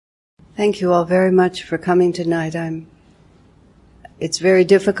Thank you all very much for coming tonight. It's very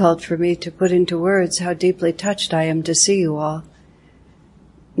difficult for me to put into words how deeply touched I am to see you all.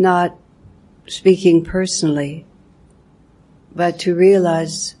 Not speaking personally, but to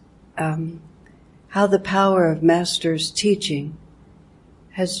realize how the power of Master's teaching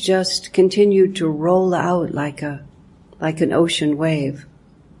has just continued to roll out like an ocean wave.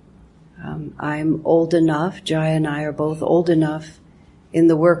 I'm old enough, Jaya and I are both old enough in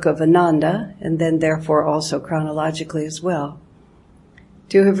the work of Ananda, and then therefore also chronologically as well,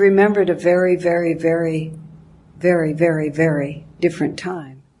 to have remembered a very, very, very, very, very, very different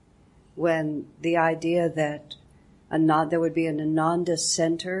time when the idea that there would be an Ananda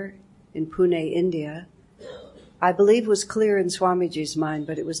center in Pune, India, I believe was clear in Swamiji's mind,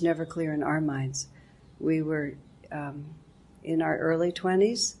 but it was never clear in our minds. We were in our early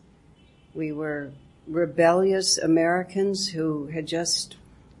 20s. We were rebellious Americans who had just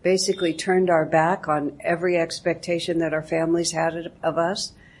basically turned our back on every expectation that our families had of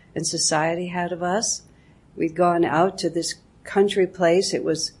us and society had of us. We'd gone out to this country place. It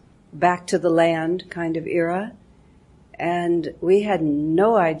was back to the land kind of era. And we had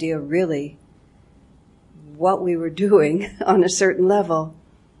no idea really what we were doing on a certain level.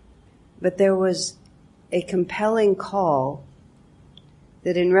 But there was a compelling call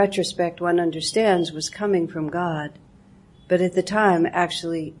that in retrospect one understands was coming from God. But at the time,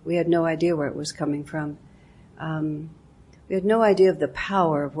 actually, we had no idea where it was coming from. We had no idea of the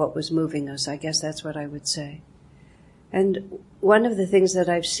power of what was moving us. I guess that's what I would say. And one of the things that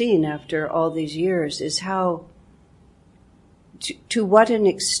I've seen after all these years is how, to what an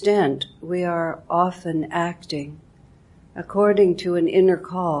extent we are often acting according to an inner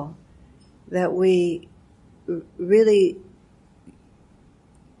call that we really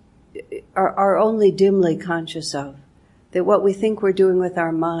are only dimly conscious of, that what we think we're doing with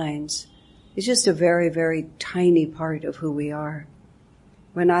our minds is just a very, very tiny part of who we are.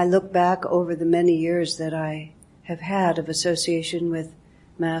 When I look back over the many years that I have had of association with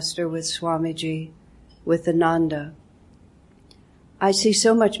Master, with Swamiji, with Ananda, I see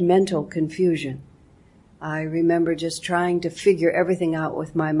so much mental confusion. I remember just trying to figure everything out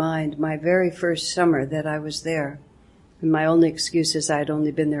with my mind my very first summer that I was there. And my only excuse is I'd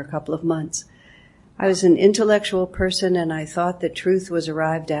only been there a couple of months. I was an intellectual person, and I thought that truth was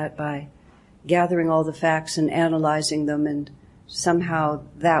arrived at by gathering all the facts and analyzing them, and somehow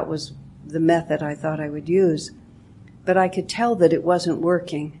that was the method I thought I would use. But I could tell that it wasn't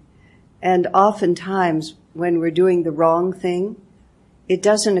working. And oftentimes, when we're doing the wrong thing, it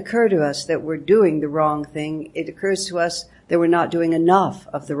doesn't occur to us that we're doing the wrong thing. It occurs to us that we're not doing enough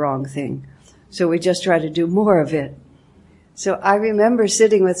of the wrong thing. So we just try to do more of it. So I remember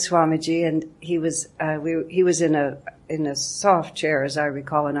sitting with Swamiji, and he was in a soft chair, as I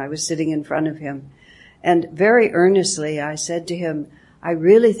recall, and I was sitting in front of him. And very earnestly, I said to him, I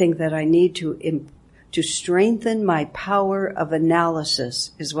really think that I need to strengthen my power of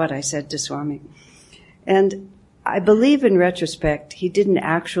analysis, is what I said to Swami. And I believe in retrospect, he didn't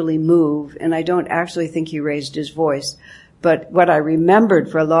actually move, and I don't actually think he raised his voice. But what I remembered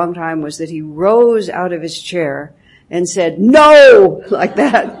for a long time was that he rose out of his chair and said, "No!" like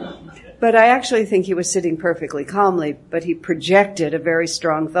that. But I actually think he was sitting perfectly calmly, but he projected a very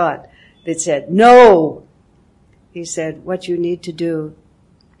strong thought that said, "No!" He said, what you need to do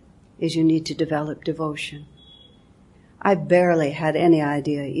is you need to develop devotion. I barely had any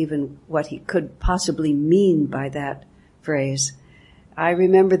idea even what he could possibly mean by that phrase. I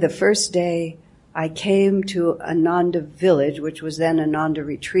remember the first day I came to Ananda village, which was then Ananda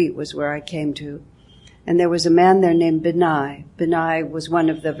retreat, was where I came to. And there was a man there named Binay. Binay was one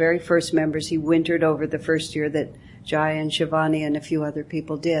of the very first members. He wintered over the first year that Jaya and Shivani and a few other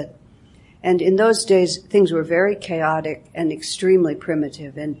people did. And in those days, things were very chaotic and extremely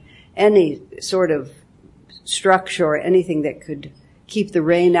primitive. And any sort of structure or anything that could keep the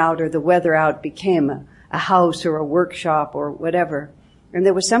rain out or the weather out became a house or a workshop or whatever. And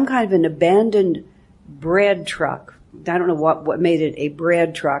there was some kind of an abandoned bread truck. I don't know what made it a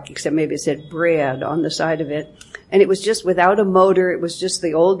bread truck, except maybe it said bread on the side of it. And it was just without a motor. It was just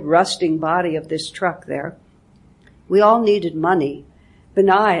the old rusting body of this truck there. We all needed money.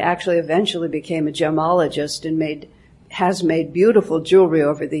 Binay actually eventually became a gemologist and has made beautiful jewelry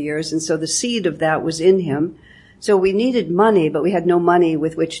over the years. And so the seed of that was in him. So we needed money, but we had no money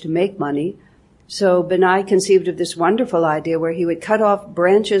with which to make money. So Binay conceived of this wonderful idea where he would cut off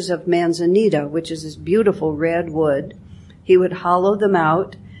branches of manzanita, which is this beautiful red wood. He would hollow them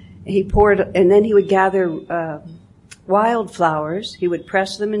out. And then he would gather wildflowers. He would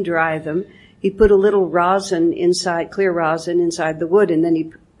press them and dry them. He put a little rosin inside, clear rosin inside the wood, and then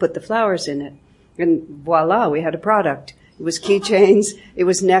he put the flowers in it. And voila, we had a product. It was keychains, it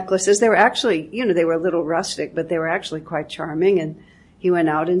was necklaces. They were actually, they were a little rustic, but they were actually quite charming. And he went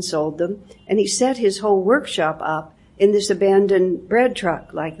out and sold them. And he set his whole workshop up in this abandoned bread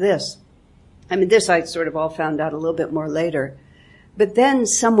truck like this. I mean, this I sort of all found out a little bit more later. But then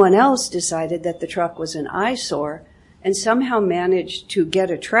someone else decided that the truck was an eyesore and somehow managed to get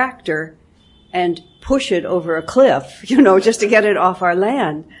a tractor and push it over a cliff, just to get it off our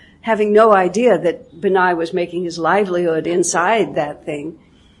land, having no idea that Benai was making his livelihood inside that thing.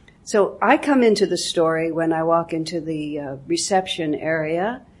 So I come into the story when I walk into the reception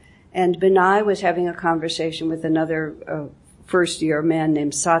area, and Benai was having a conversation with another first-year man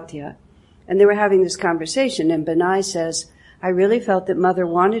named Satya. And they were having this conversation, and Benai says, I really felt that Mother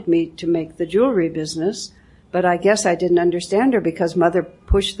wanted me to make the jewelry business, but I guess I didn't understand her because Mother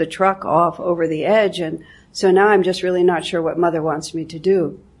pushed the truck off over the edge, and so now I'm just really not sure what Mother wants me to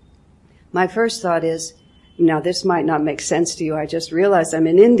do. My first thought is, now this might not make sense to you, I just realized I'm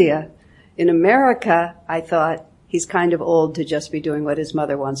in India. In America, I thought, he's kind of old to just be doing what his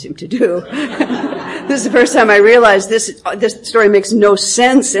mother wants him to do. This is the first time I realized this story makes no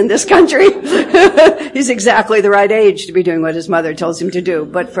sense in this country. He's exactly the right age to be doing what his mother tells him to do.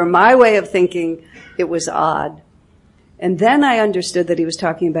 But for my way of thinking, it was odd. And then I understood that he was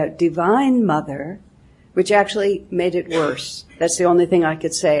talking about Divine Mother, which actually made it worse. That's the only thing I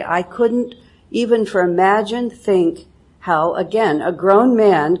could say. I couldn't even for imagine think how, again, a grown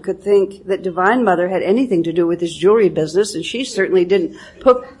man could think that Divine Mother had anything to do with his jewelry business, and she certainly didn't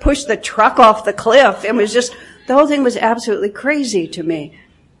push the truck off the cliff. It was just, the whole thing was absolutely crazy to me.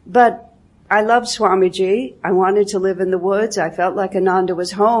 But I loved Swamiji. I wanted to live in the woods. I felt like Ananda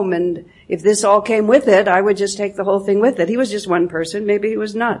was home, and if this all came with it, I would just take the whole thing with it. He was just one person. Maybe he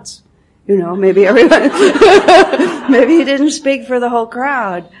was nuts. Maybe everyone, maybe he didn't speak for the whole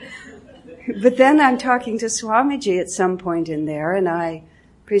crowd. But then I'm talking to Swamiji at some point in there, and I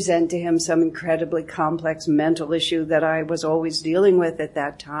present to him some incredibly complex mental issue that I was always dealing with at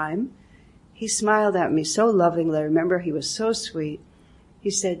that time. He smiled at me so lovingly. I remember he was so sweet.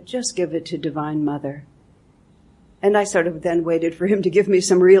 He said, just give it to Divine Mother. And I sort of then waited for him to give me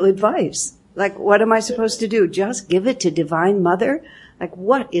some real advice. Like, what am I supposed to do? Just give it to Divine Mother? Like,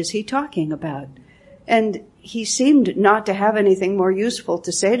 what is he talking about? And he seemed not to have anything more useful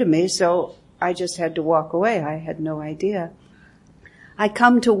to say to me, so I just had to walk away. I had no idea. I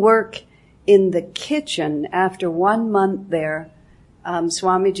come to work in the kitchen after 1 month there.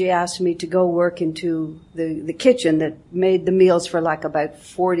 Swamiji asked me to go work into the kitchen that made the meals for like about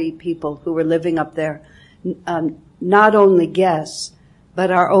 40 people who were living up there. Not only guests, but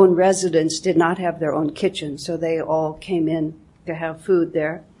our own residents did not have their own kitchen, so they all came in to have food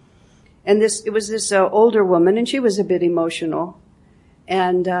there. And it was this older woman, and she was a bit emotional.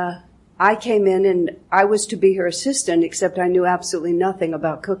 And I came in, and I was to be her assistant, except I knew absolutely nothing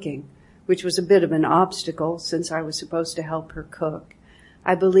about cooking, which was a bit of an obstacle since I was supposed to help her cook.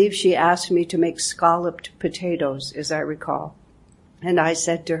 I believe she asked me to make scalloped potatoes, as I recall. And I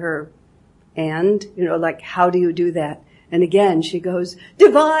said to her, and, how do you do that? And again, she goes,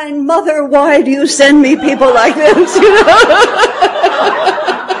 Divine Mother, why do you send me people like this?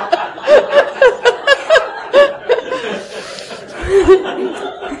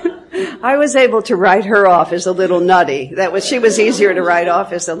 I was able to write her off as a little nutty. She was easier to write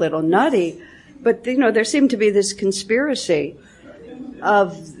off as a little nutty. But, there seemed to be this conspiracy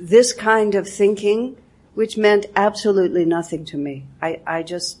of this kind of thinking, which meant absolutely nothing to me. I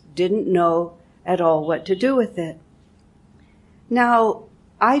just didn't know at all what to do with it. Now,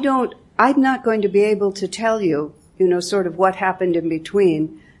 I'm not going to be able to tell you, sort of what happened in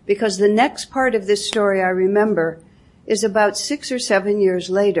between, because the next part of this story I remember is about 6 or 7 years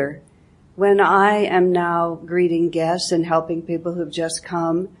later, when I am now greeting guests and helping people who've just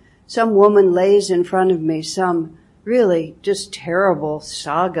come. Some woman lays in front of me some really just terrible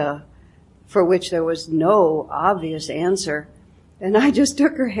saga for which there was no obvious answer. And I just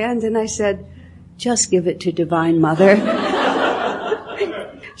took her hand and I said, just give it to Divine Mother.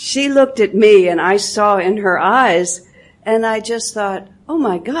 She looked at me and I saw in her eyes and I just thought, oh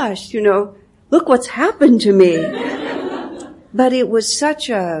my gosh, look what's happened to me. But it was such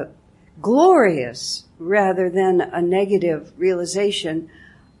a glorious rather than a negative realization.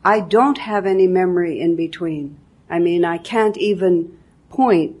 I don't have any memory in between. I mean, I can't even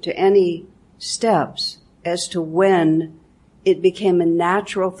point to any steps as to when it became a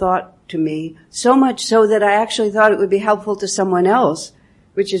natural thought to me, so much so that I actually thought it would be helpful to someone else,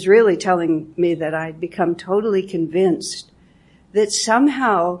 which is really telling me that I'd become totally convinced that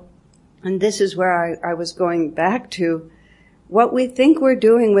somehow, and this is where I was going back to, what we think we're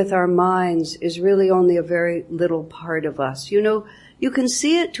doing with our minds is really only a very little part of us. You know, you can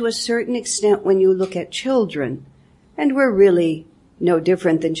see it to a certain extent when you look at children. And we're really no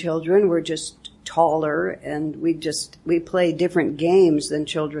different than children. We're just taller and we play different games than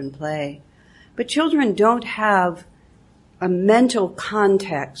children play. But children don't have a mental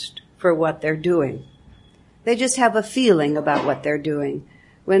context for what they're doing. They just have a feeling about what they're doing.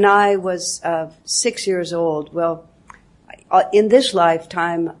 When I was 6 years old, well, in this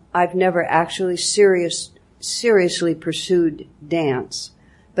lifetime, I've never actually seriously pursued dance,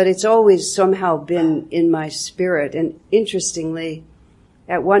 but it's always somehow been in my spirit. And interestingly,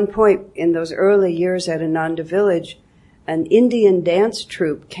 at one point in those early years at Ananda Village, an Indian dance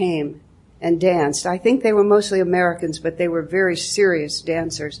troupe came and danced. I think they were mostly Americans, but they were very serious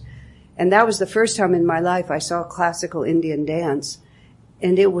dancers. And that was the first time in my life I saw classical Indian dance.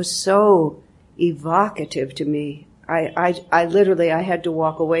 And it was so evocative to me. I literally had to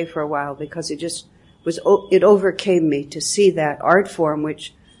walk away for a while because it overcame me to see that art form,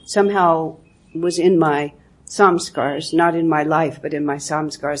 which somehow was in my samskars, not in my life, but in my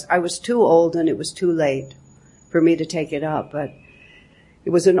samskars. I was too old and it was too late for me to take it up, but it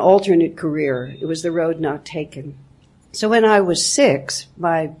was an alternate career. It was the road not taken. So when I was 6,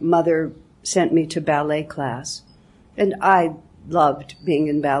 my mother sent me to ballet class, and I loved being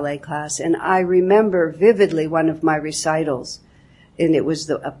in ballet class. And I remember vividly one of my recitals, and it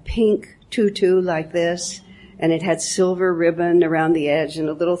was a pink tutu like this, and it had silver ribbon around the edge and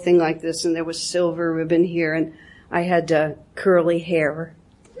a little thing like this, and there was silver ribbon here, and I had curly hair.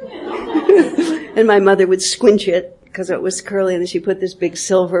 And my mother would squinch it because it was curly, and then she put this big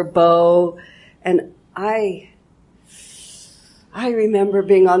silver bow, and I remember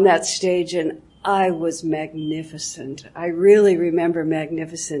being on that stage, and I was magnificent. I really remember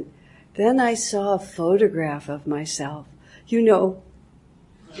magnificent. Then I saw a photograph of myself. You know,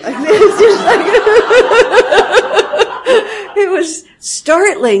 it was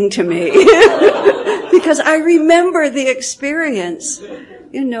startling to me because I remember the experience,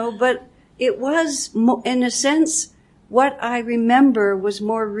 you know, but it was, in a sense, what I remember was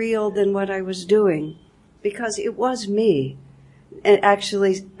more real than what I was doing because it was me. And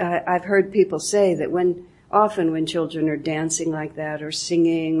actually, I've heard people say that often when children are dancing like that or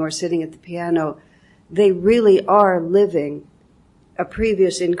singing or sitting at the piano, they really are living a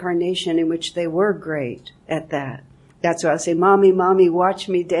previous incarnation in which they were great at that. That's why I say, Mommy, Mommy, watch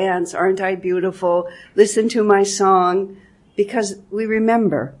me dance. Aren't I beautiful? Listen to my song. Because we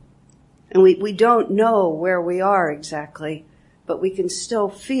remember. And we don't know where we are exactly, but we can still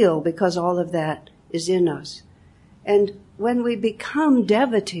feel because all of that is in us. And when we become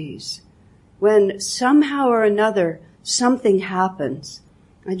devotees, when somehow or another something happens,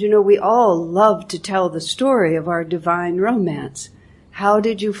 and you know, we all love to tell the story of our divine romance. How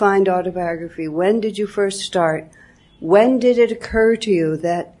did you find autobiography? When did you first start? When did it occur to you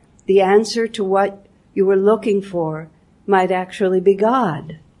that the answer to what you were looking for might actually be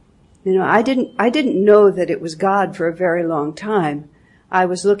God? You know, I didn't know that it was God for a very long time. I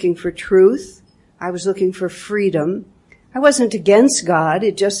was looking for truth. I was looking for freedom. I wasn't against God.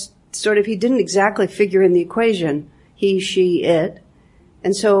 It just he didn't exactly figure in the equation. He, she, it.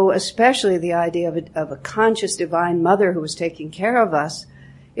 And so especially the idea of a conscious divine mother who was taking care of us,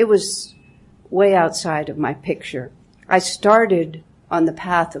 it was way outside of my picture. I started on the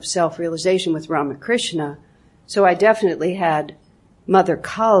path of self-realization with Ramakrishna, so I definitely had Mother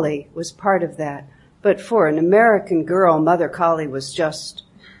Kali was part of that. But for an American girl, Mother Kali was just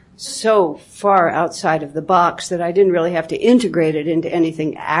so far outside of the box that I didn't really have to integrate it into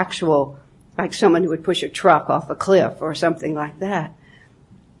anything actual, like someone who would push a truck off a cliff or something like that.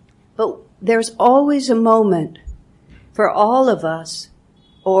 But there's always a moment for all of us,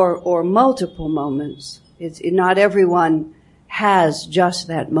 or multiple moments. Not everyone has just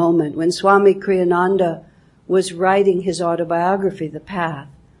that moment. When Swami Kriyananda was writing his autobiography, The Path,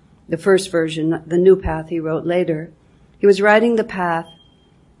 the first version, the New Path he wrote later, he was writing The Path,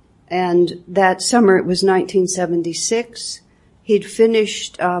 and that summer, it was 1976, he'd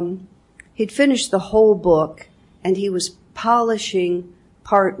finished the whole book, and he was polishing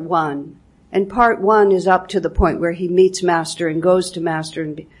part 1. And part 1 is up to the point where he meets Master and goes to Master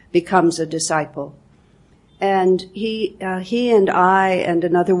and becomes a disciple. And he and I and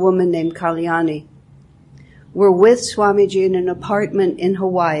another woman named Kalyani were with Swamiji in an apartment in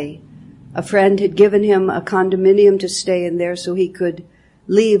Hawaii. A friend had given him a condominium to stay in there so he could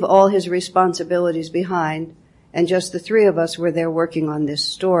leave all his responsibilities behind. And just the three of us were there working on this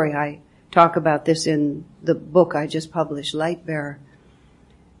story. I talk about this in the book I just published, Light Bearer.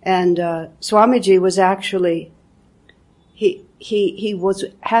 And Swamiji was actually, he was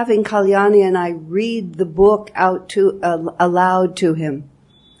having Kalyani and I read the book aloud to him.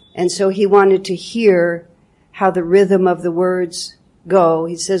 And so he wanted to hear how the rhythm of the words go.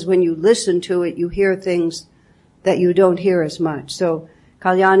 He says when you listen to it, you hear things that you don't hear as much. So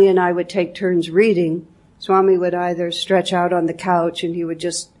Kalyani and I would take turns reading. Swami would either stretch out on the couch and he would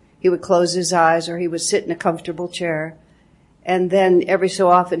close his eyes, or he would sit in a comfortable chair. And then every so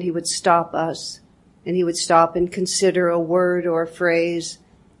often he would stop us, and he would stop and consider a word or a phrase.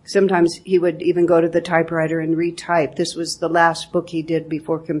 Sometimes he would even go to the typewriter and retype. This was the last book he did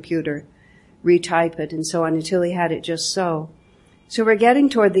before computer. Retype it and so on until he had it just so. So we're getting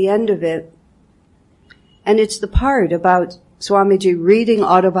toward the end of it. And it's the part about Swamiji reading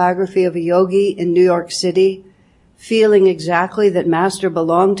Autobiography of a Yogi in New York City, feeling exactly that Master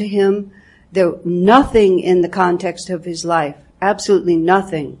belonged to him. There nothing in the context of his life, absolutely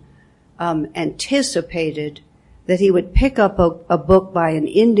nothing, anticipated that he would pick up a book by an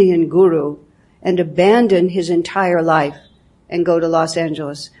Indian guru and abandon his entire life and go to Los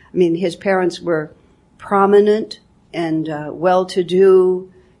Angeles. I mean, his parents were prominent and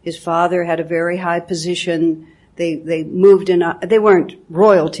well-to-do. His father had a very high position. They moved they weren't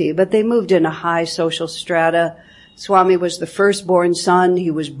royalty, but they moved in a high social strata. Swami was the firstborn son.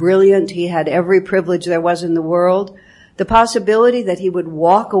 He was brilliant. He had every privilege there was in the world. The possibility that he would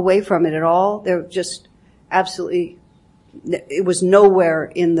walk away from it at all, there just absolutely, it was nowhere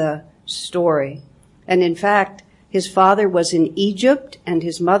in the story. And in fact, his father was in Egypt and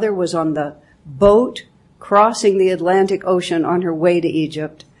his mother was on the boat crossing the Atlantic Ocean on her way to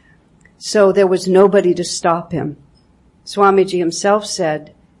Egypt. So there was nobody to stop him. Swamiji himself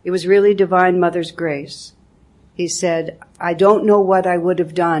said, it was really Divine Mother's grace. He said, I don't know what I would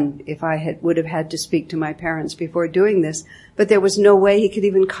have done if I would have had to speak to my parents before doing this, but there was no way he could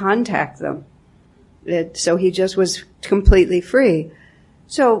even contact them. So he just was completely free.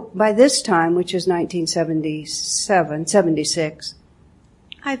 So by this time, which is 76,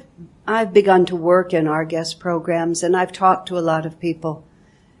 I've begun to work in our guest programs, and I've talked to a lot of people.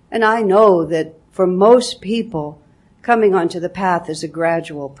 And I know that for most people, coming onto the path is a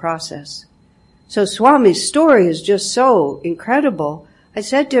gradual process. So Swami's story is just so incredible. I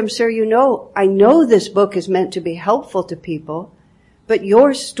said to him, sir, I know this book is meant to be helpful to people, but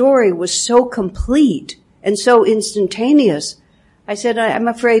your story was so complete and so instantaneous. I said, I'm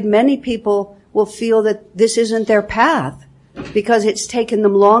afraid many people will feel that this isn't their path because it's taken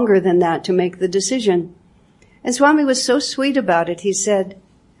them longer than that to make the decision. And Swami was so sweet about it. He said,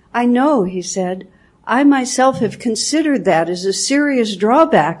 I know, he said, I myself have considered that as a serious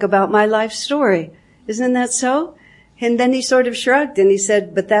drawback about my life story. Isn't that so? And then he sort of shrugged and he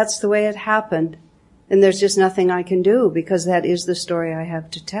said, but that's the way it happened. And there's just nothing I can do because that is the story I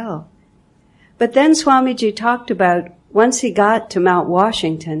have to tell. But then Swamiji talked about once he got to Mount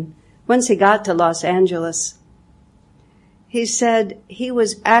Washington, once he got to Los Angeles, he said he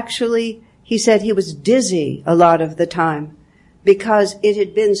was dizzy a lot of the time because it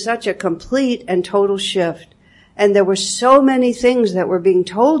had been such a complete and total shift. And there were so many things that were being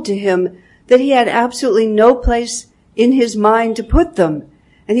told to him that he had absolutely no place in his mind to put them.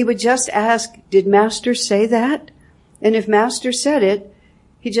 And he would just ask, did Master say that? And if Master said it,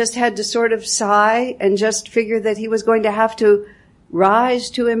 he just had to sort of sigh and just figure that he was going to have to rise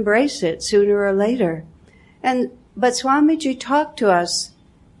to embrace it sooner or later. But Swamiji talked to us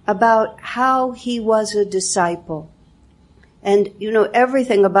about how he was a disciple. And,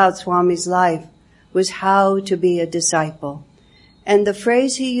 everything about Swami's life was how to be a disciple. And the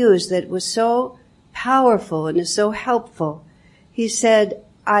phrase he used that was so powerful and is so helpful, he said,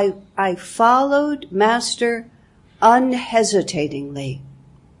 I followed Master unhesitatingly.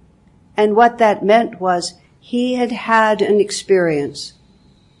 And what that meant was he had had an experience.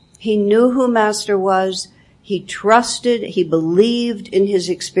 He knew who Master was. He trusted, he believed in his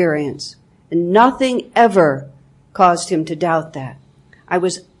experience. And nothing ever caused him to doubt that. I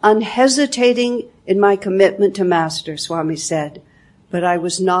was unhesitating in my commitment to Master, Swami said, but I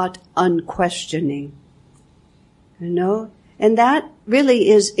was not unquestioning. And that really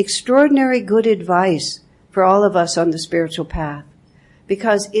is extraordinary good advice for all of us on the spiritual path,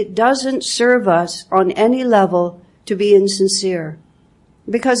 because it doesn't serve us on any level to be insincere.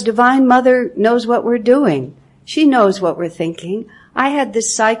 Because Divine Mother knows what we're doing. She knows what we're thinking. I had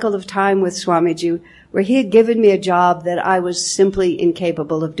this cycle of time with Swamiji where he had given me a job that I was simply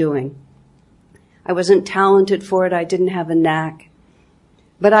incapable of doing. I wasn't talented for it. I didn't have a knack.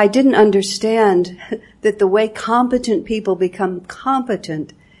 But I didn't understand that the way competent people become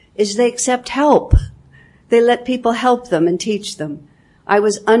competent is they accept help. They let people help them and teach them. I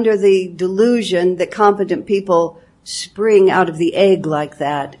was under the delusion that competent people spring out of the egg like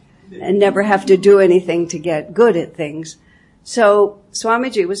that and never have to do anything to get good at things. So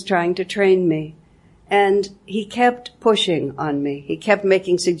Swamiji was trying to train me, and he kept pushing on me. He kept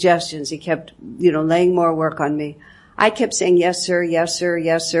making suggestions. He kept, laying more work on me. I kept saying, yes, sir, yes, sir,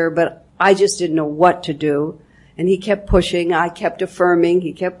 yes, sir, but I just didn't know what to do. And he kept pushing. I kept affirming.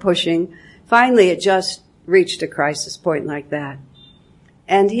 He kept pushing. Finally, it just reached a crisis point like that.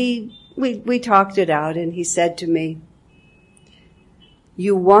 And we talked it out, and he said to me,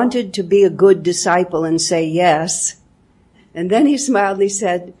 you wanted to be a good disciple and say yes. And then he smiled and he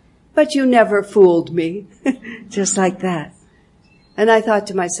said, but you never fooled me. Just like that. And I thought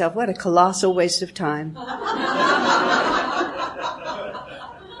to myself, what a colossal waste of time.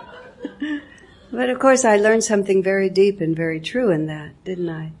 But of course I learned something very deep and very true in that, didn't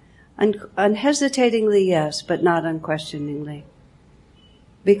I? Unhesitatingly, yes, but not unquestioningly.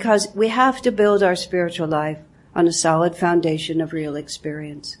 Because we have to build our spiritual life on a solid foundation of real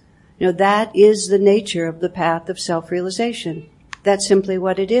experience. That is the nature of the path of self-realization. That's simply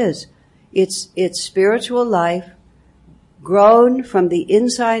what it is. It's spiritual life grown from the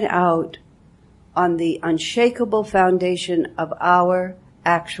inside out on the unshakable foundation of our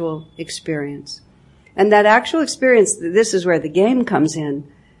actual experience. And that actual experience, this is where the game comes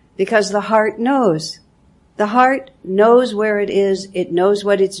in, because the heart knows. The heart knows where it is. It knows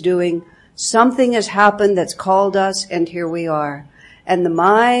what it's doing. Something has happened that's called us, and here we are. And the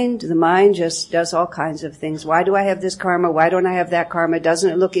mind just does all kinds of things. Why do I have this karma? Why don't I have that karma?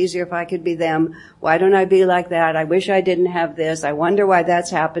 Doesn't it look easier if I could be them? Why don't I be like that? I wish I didn't have this. I wonder why that's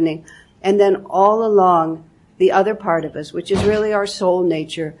happening. And then all along, the other part of us, which is really our soul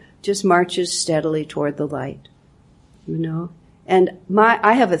nature, just marches steadily toward the light. And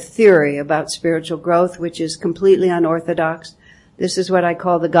I have a theory about spiritual growth, which is completely unorthodox. This is what I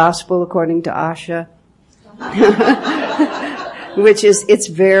call the gospel according to Asha. Which is, it's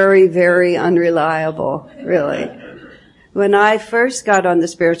very, very unreliable, really. When I first got on the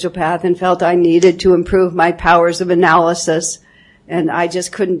spiritual path and felt I needed to improve my powers of analysis, and I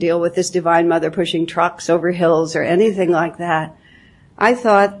just couldn't deal with this Divine Mother pushing trucks over hills or anything like that, I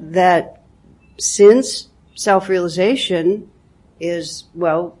thought that since self-realization is,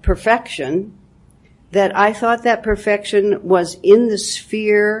 perfection, that I thought that perfection was in the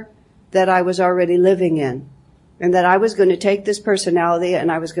sphere that I was already living in. And that I was going to take this personality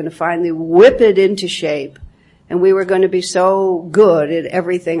and I was going to finally whip it into shape. And we were going to be so good at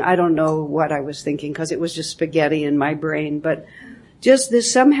everything. I don't know what I was thinking because it was just spaghetti in my brain. But just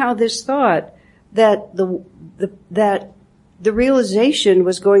this thought that the realization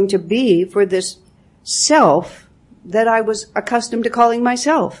was going to be for this self that I was accustomed to calling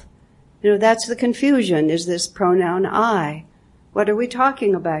myself. That's the confusion, is this pronoun I. What are we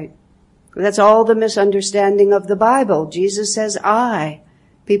talking about? That's all the misunderstanding of the Bible. Jesus says I.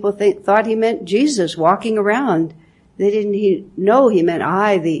 People thought he meant Jesus walking around. They didn't know he meant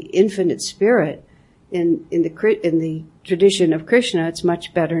I, the infinite spirit. In the tradition of Krishna, it's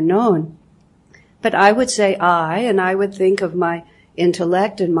much better known. But I would say I, and I would think of my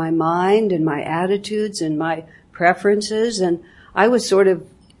intellect and my mind and my attitudes and my preferences, and I was sort of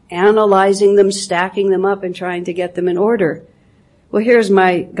analyzing them, stacking them up, and trying to get them in order. Well, here's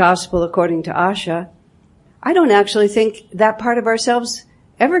my gospel according to Asha. I don't actually think that part of ourselves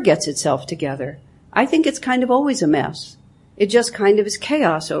ever gets itself together. I think it's kind of always a mess. It just kind of is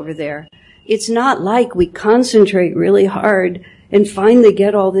chaos over there. It's not like we concentrate really hard and finally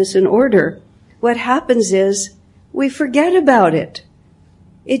get all this in order. What happens is we forget about it.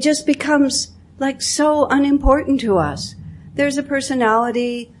 It just becomes like so unimportant to us. There's a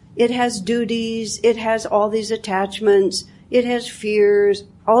personality, it has duties, it has all these attachments, it has fears,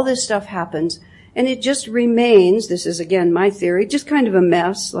 all this stuff happens, and it just remains, this is again my theory, just kind of a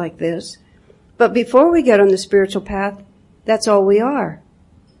mess like this. But before we get on the spiritual path, that's all we are.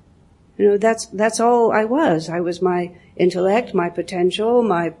 That's all I was. I was my intellect, my potential,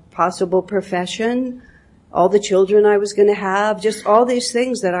 my possible profession, all the children I was going to have, just all these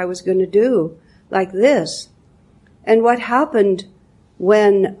things that I was going to do like this. And what happened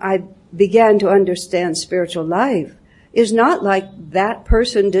when I began to understand spiritual life is not like that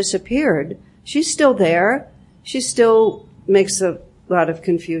person disappeared. She's still there. She still makes a lot of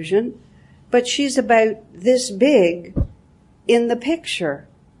confusion. But she's about this big in the picture.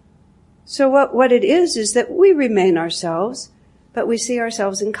 So what it is that we remain ourselves, but we see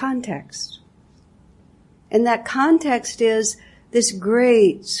ourselves in context. And that context is this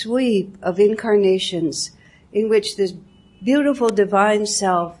great sweep of incarnations in which this beautiful divine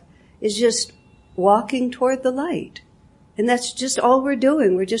self is just walking toward the light. And that's just all we're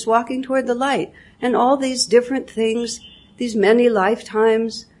doing. We're just walking toward the light. And all these different things, these many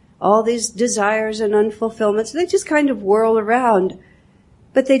lifetimes, all these desires and unfulfillments, they just kind of whirl around.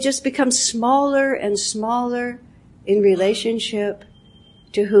 But they just become smaller and smaller in relationship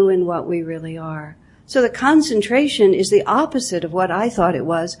to who and what we really are. So the concentration is the opposite of what I thought it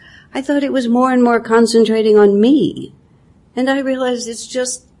was. I thought it was more and more concentrating on me. And I realized it's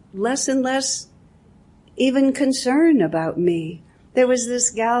just less and less even concern about me. There was this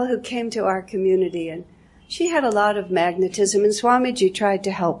gal who came to our community, and she had a lot of magnetism, and Swamiji tried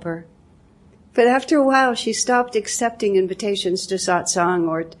to help her. But after a while, she stopped accepting invitations to satsang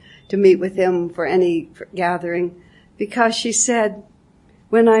or to meet with him for any gathering, because she said,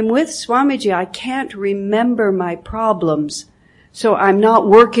 when I'm with Swamiji, I can't remember my problems, so I'm not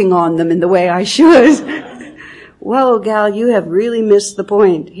working on them in the way I should. Whoa, gal, you have really missed the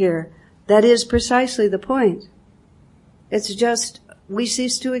point here. That is precisely the point. It's just, we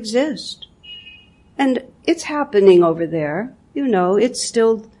cease to exist. And it's happening over there. You know, it's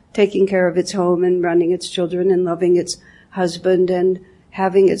still taking care of its home and running its children and loving its husband and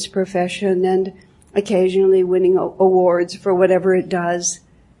having its profession and occasionally winning awards for whatever it does.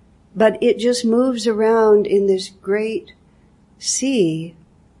 But it just moves around in this great sea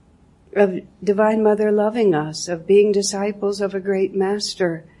of Divine Mother loving us, of being disciples of a great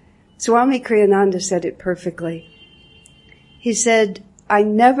master. Swami Kriyananda said it perfectly. He said, I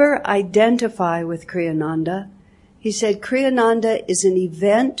never identify with Kriyananda. He said, Kriyananda is an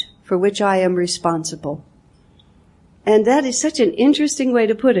event for which I am responsible. And that is such an interesting way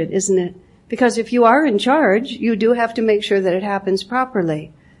to put it, isn't it? Because if you are in charge, you do have to make sure that it happens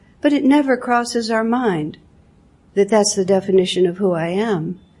properly. But it never crosses our mind that that's the definition of who I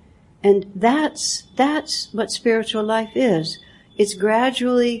am. And that's what spiritual life is. It's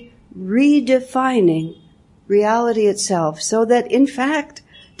gradually redefining reality itself so that, in fact,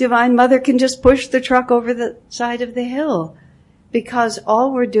 Divine Mother can just push the truck over the side of the hill, because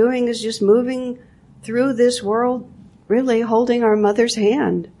all we're doing is just moving through this world, really holding our mother's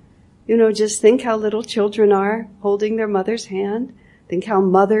hand. You know, just think how little children are holding their mother's hand. Think how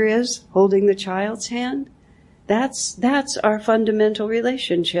mother is holding the child's hand. That's our fundamental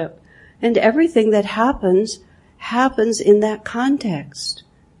relationship. And everything that happens in that context.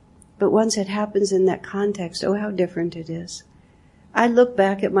 But once it happens in that context, oh, how different it is. I look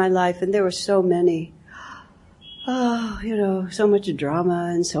back at my life and there were so many, so much drama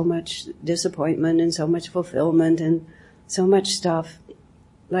and so much disappointment and so much fulfillment and so much stuff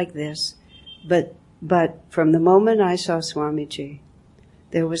like this. But from the moment I saw Swamiji,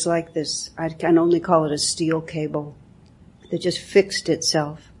 there was like this, I can only call it a steel cable that just fixed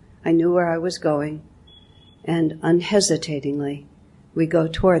itself. I knew where I was going, and unhesitatingly, we go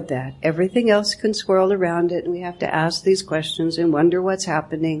toward that. Everything else can swirl around it, and we have to ask these questions and wonder what's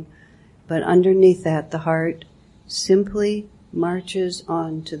happening. But underneath that, the heart simply marches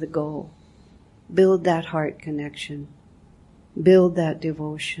on to the goal. Build that heart connection. Build that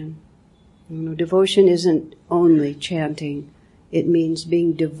devotion. You know, devotion isn't only chanting. It means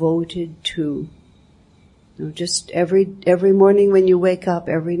being devoted to. You know, just every morning when you wake up,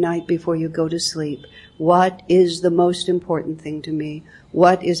 every night before you go to sleep, what is the most important thing to me?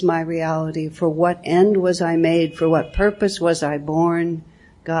 What is my reality? For what end was I made? For what purpose was I born?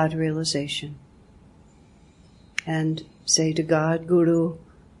 God realization. And say to God, Guru,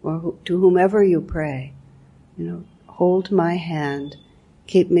 or to whomever you pray, hold my hand,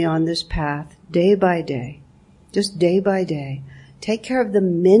 keep me on this path day by day, just day by day. Take care of the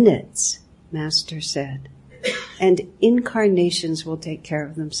minutes, Master said, and incarnations will take care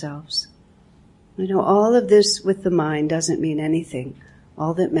of themselves. All of this with the mind doesn't mean anything.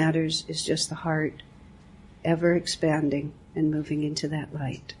 All that matters is just the heart ever expanding and moving into that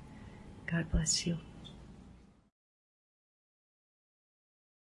light. God bless you.